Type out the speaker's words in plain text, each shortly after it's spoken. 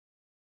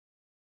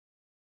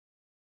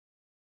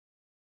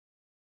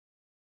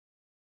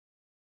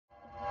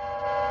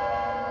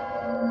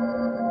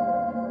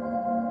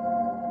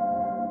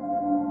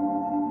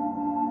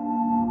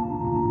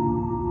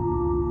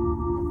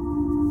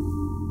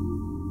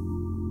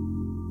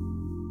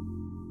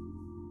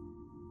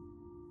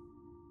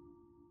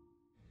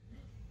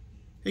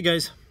Hey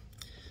guys,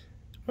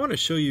 I want to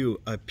show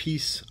you a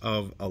piece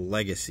of a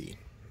legacy,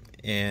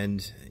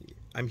 and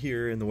I'm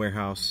here in the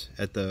warehouse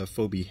at the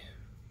Biomed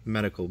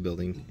medical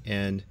building,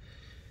 and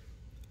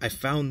I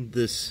found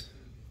this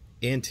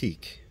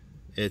antique.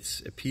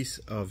 It's a piece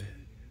of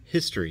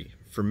history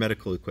for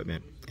medical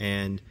equipment,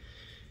 and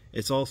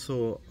it's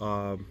also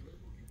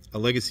a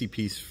legacy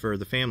piece for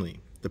the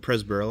family, the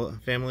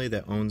Presberella family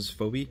that owns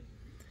Biomed.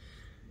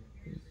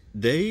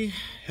 They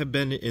have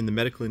been in the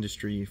medical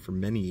industry for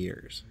many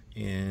years,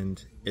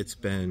 and it's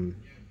been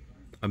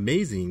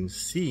amazing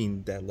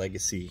seeing that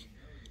legacy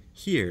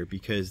here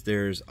because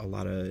there's a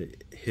lot of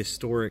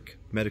historic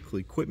medical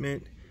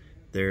equipment.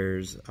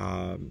 There's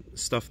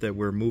stuff that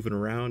we're moving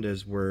around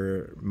as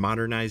we're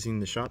modernizing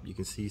the shop. You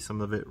can see some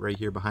of it right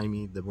here behind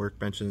me, the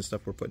workbenches and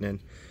stuff we're putting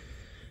in.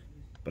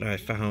 But I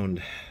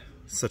found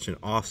such an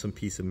awesome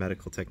piece of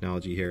medical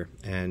technology here,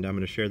 and I'm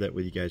going to share that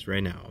with you guys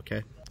right now,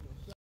 okay?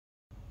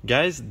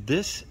 Guys,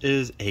 this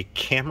is a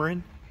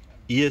Cameron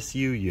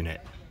ESU unit,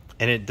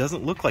 and it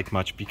doesn't look like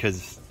much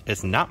because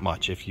it's not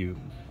much if you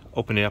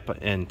open it up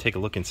and take a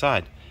look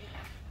inside.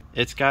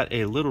 It's got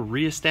a little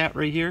rheostat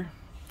right here,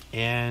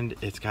 and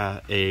it's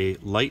got a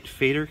light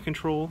fader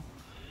control.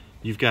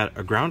 You've got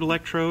a ground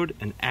electrode,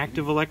 an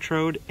active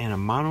electrode, and a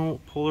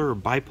monopolar or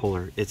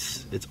bipolar.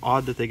 It's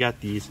odd that they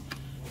got these,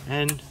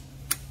 and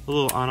a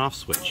little on-off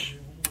switch.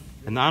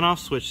 And the on-off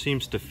switch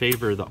seems to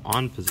favor the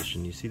on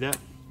position. You see that?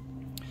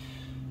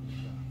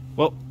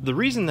 Well, the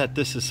reason that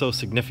this is so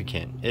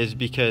significant is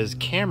because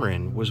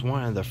Cameron was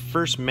one of the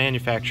first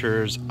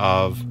manufacturers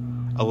of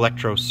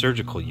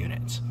electrosurgical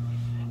units.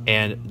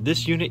 And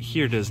this unit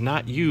here does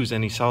not use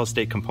any solid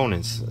state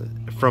components.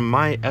 From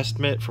my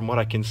estimate, from what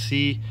I can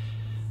see,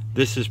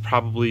 this is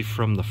probably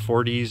from the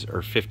 40s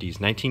or 50s,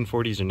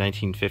 1940s or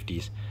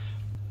 1950s.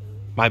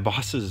 My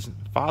boss's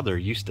father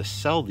used to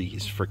sell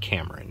these for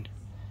Cameron,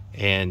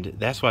 and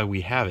that's why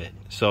we have it.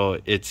 So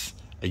it's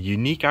a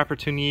unique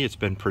opportunity. It's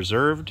been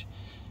preserved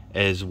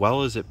as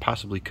well as it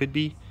possibly could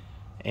be,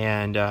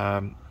 and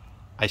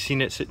I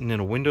seen it sitting in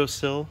a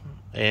windowsill,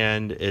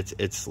 and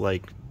it's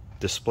like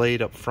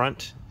displayed up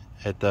front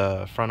at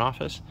the front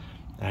office,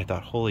 and I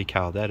thought, holy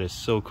cow, that is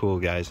so cool,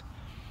 guys.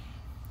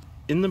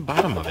 In the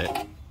bottom of it,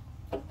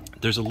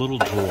 there's a little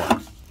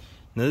drawer.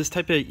 Now, this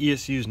type of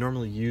ESU is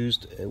normally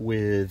used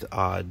with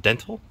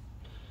dental,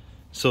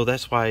 so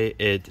that's why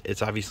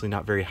it's obviously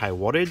not very high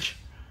wattage,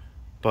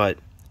 but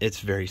it's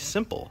very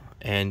simple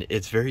and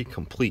it's very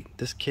complete.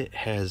 This kit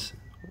has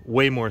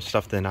way more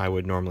stuff than I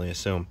would normally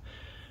assume.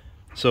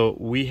 So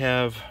we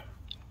have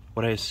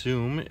what I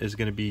assume is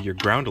going to be your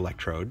ground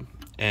electrode,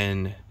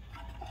 and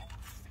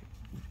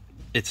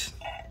it's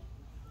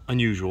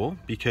unusual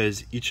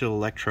because each of the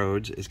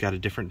electrodes has got a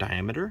different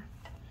diameter.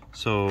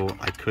 So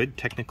I could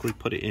technically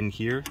put it in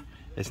here.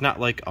 It's not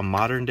like a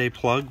modern day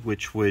plug,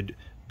 which would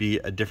be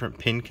a different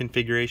pin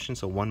configuration.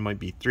 So one might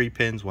be 3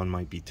 pins, one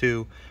might be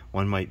 2,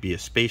 one might be a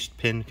spaced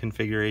pin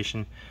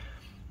configuration.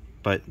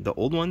 But the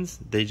old ones,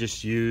 they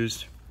just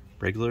use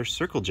regular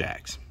circle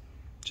jacks,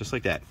 just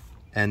like that,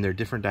 and they're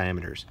different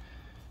diameters.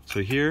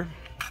 So here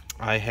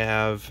I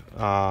have,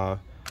 I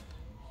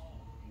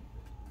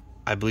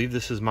believe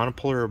this is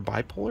monopolar or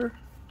bipolar,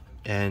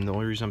 and the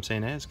only reason I'm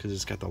saying that is because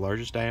it's got the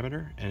largest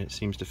diameter and it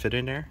seems to fit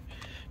in there.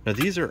 Now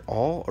these are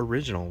all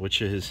original,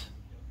 which is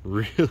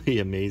really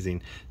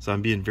amazing. So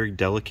I'm being very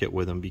delicate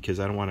with them because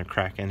I don't want to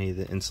crack any of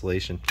the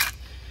insulation.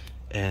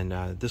 And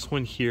this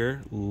one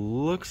here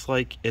looks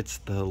like it's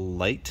the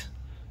light.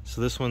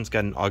 So this one's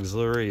got an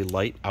auxiliary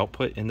light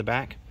output in the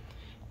back,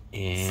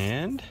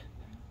 and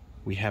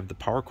we have the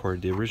power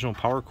cord, the original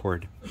power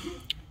cord.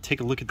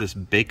 Take a look at this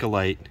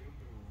Bakelite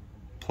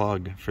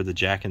plug for the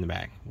jack in the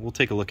back. We'll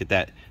take a look at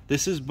that.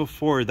 This is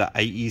before the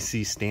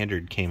IEC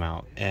standard came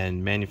out,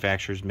 and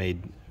manufacturers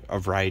made a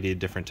variety of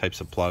different types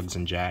of plugs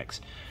and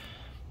jacks,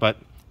 but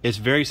it's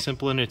very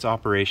simple in its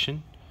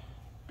operation.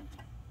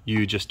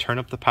 You just turn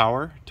up the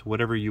power to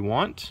whatever you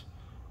want,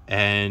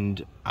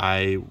 and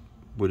I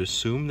would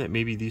assume that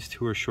maybe these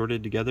two are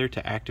shorted together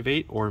to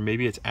activate, or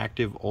maybe it's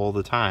active all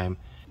the time,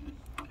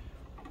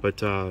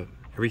 but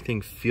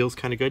everything feels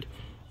kind of good.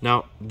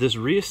 Now this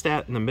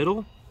rheostat in the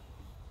middle,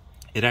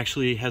 it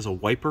actually has a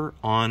wiper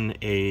on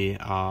a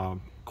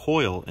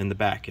coil in the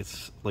back.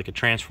 It's like a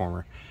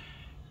transformer,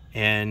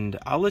 and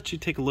I'll let you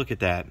take a look at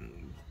that,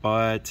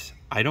 but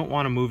I don't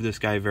want to move this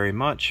guy very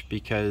much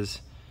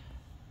because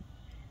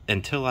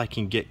until I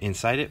can get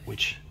inside it,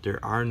 which there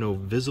are no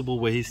visible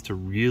ways to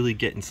really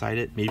get inside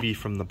it, maybe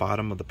from the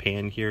bottom of the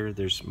pan here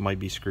there's might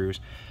be screws.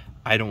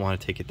 I don't want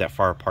to take it that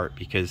far apart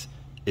because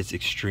it's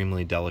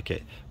extremely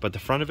delicate. But the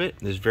front of it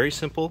is very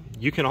simple.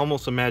 You can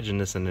almost imagine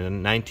this in a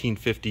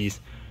 1950s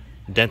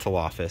dental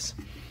office.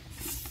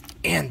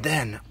 And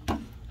then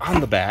on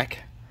the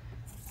back,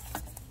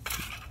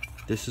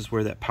 this is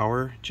where that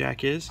power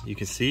jack is. You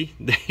can see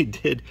they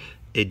did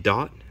a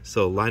dot,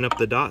 so line up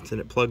the dots and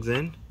it plugs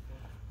in.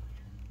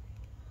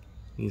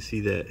 You can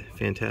see that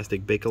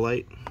fantastic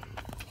Bakelite.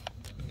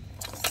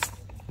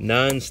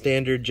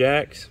 Non-standard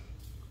jacks.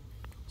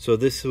 So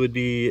this would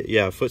be,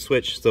 yeah, a foot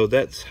switch. So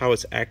that's how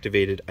it's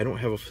activated. I don't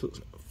have a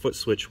foot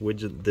switch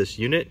with this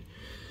unit,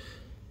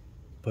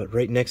 but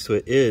right next to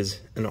it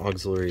is an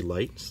auxiliary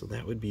light. So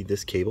that would be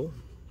this cable.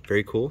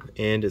 Very cool.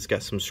 And it's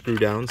got some screw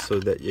downs so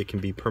that it can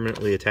be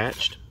permanently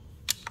attached.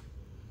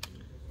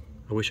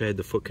 I wish I had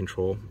the foot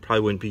control.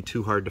 Probably wouldn't be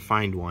too hard to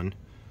find one.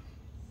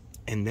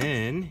 And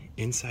then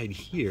inside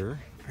here,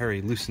 I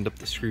already loosened up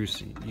the screws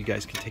so you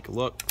guys can take a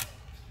look.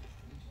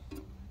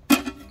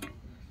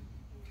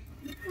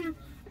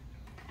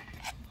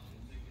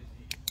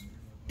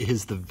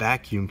 Is the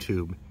vacuum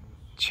tube.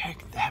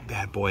 Check that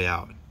bad boy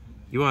out.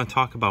 You want to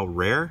talk about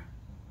rare?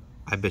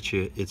 I bet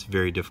you it's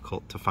very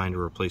difficult to find a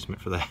replacement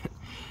for that.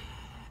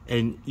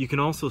 And you can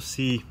also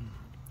see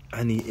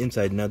on the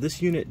inside, now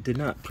this unit did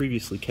not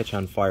previously catch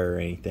on fire or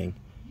anything,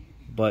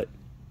 but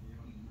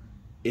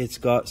it's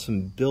got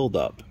some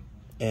buildup.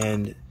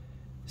 And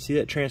see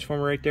that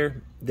transformer right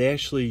there? They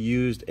actually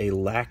used a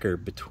lacquer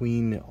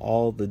between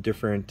all the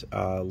different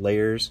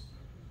layers,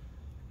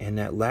 and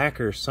that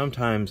lacquer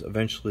sometimes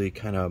eventually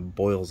kind of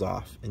boils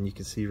off, and you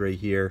can see right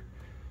here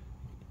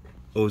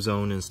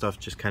ozone and stuff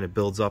just kind of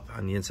builds up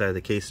on the inside of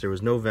the case. There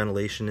was no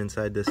ventilation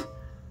inside this,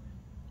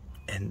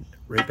 and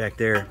right back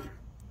there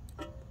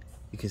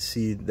you can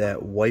see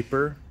that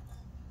wiper.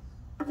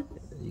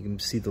 You can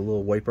see the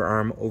little wiper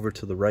arm over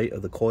to the right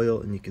of the coil,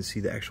 and you can see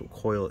the actual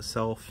coil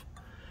itself.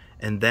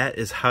 And that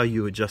is how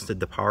you adjusted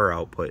the power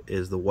output,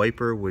 is the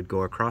wiper would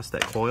go across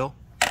that coil,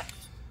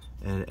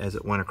 and as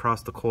it went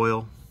across the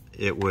coil,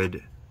 it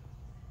would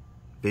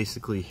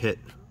basically hit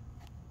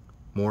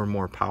more and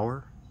more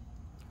power.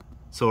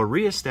 So a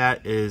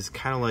rheostat is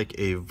kind of like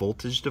a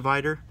voltage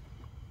divider,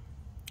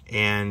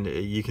 and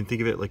you can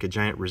think of it like a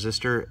giant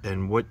resistor,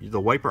 and what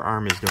the wiper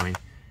arm is doing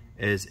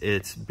is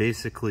it's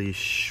basically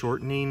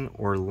shortening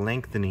or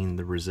lengthening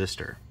the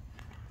resistor.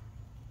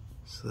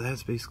 So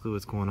that's basically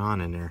what's going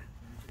on in there.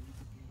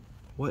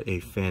 What a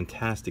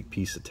fantastic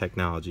piece of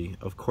technology.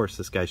 Of course,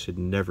 this guy should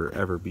never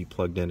ever be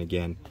plugged in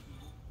again.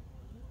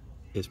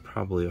 It's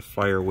probably a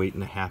fire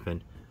waiting to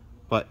happen.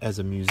 But as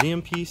a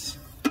museum piece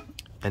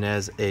and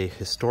as a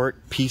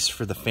historic piece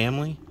for the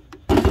family,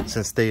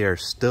 since they are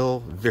still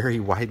very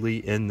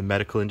widely in the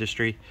medical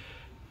industry,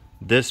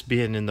 this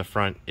being in the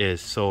front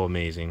is so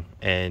amazing.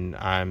 And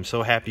I'm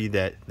so happy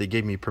that they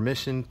gave me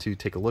permission to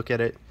take a look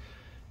at it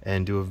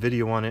and do a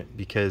video on it,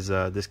 because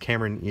this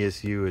Cameron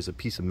ESU is a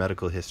piece of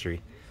medical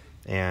history.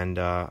 And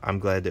I'm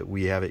glad that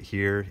we have it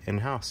here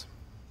in-house.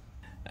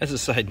 As a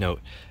side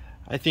note,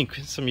 I think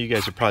some of you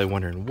guys are probably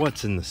wondering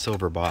what's in the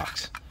silver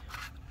box.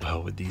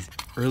 Well, with these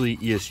early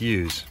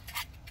ESUs,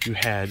 you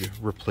had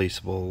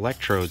replaceable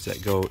electrodes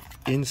that go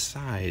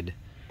inside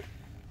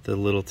the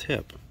little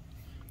tip.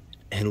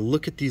 And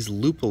look at these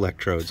loop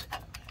electrodes.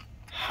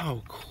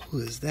 How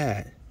cool is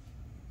that?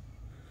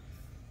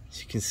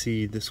 As you can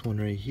see, this one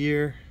right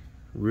here,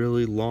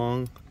 really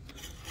long.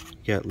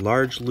 You got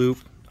large loop.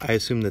 I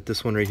assume that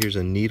this one right here is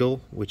a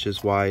needle, which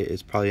is why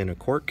it's probably in a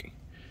cork.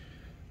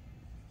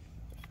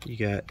 You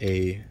got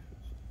a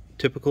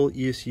typical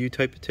ESU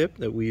type of tip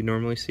that we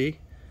normally see.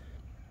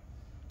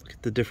 Look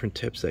at the different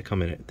tips that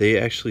come in it. They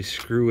actually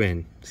screw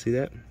in. See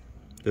that?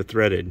 They're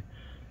threaded.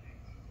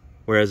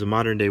 Whereas a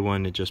modern day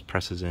one, it just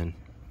presses in.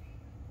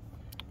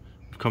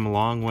 We've come a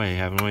long way,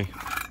 haven't we?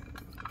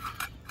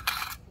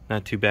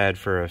 Not too bad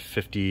for a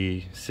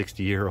 50,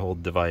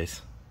 60-year-old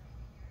device.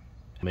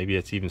 Maybe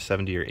it's even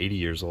 70 or 80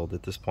 years old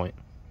at this point.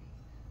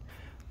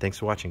 Thanks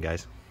for watching,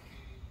 guys.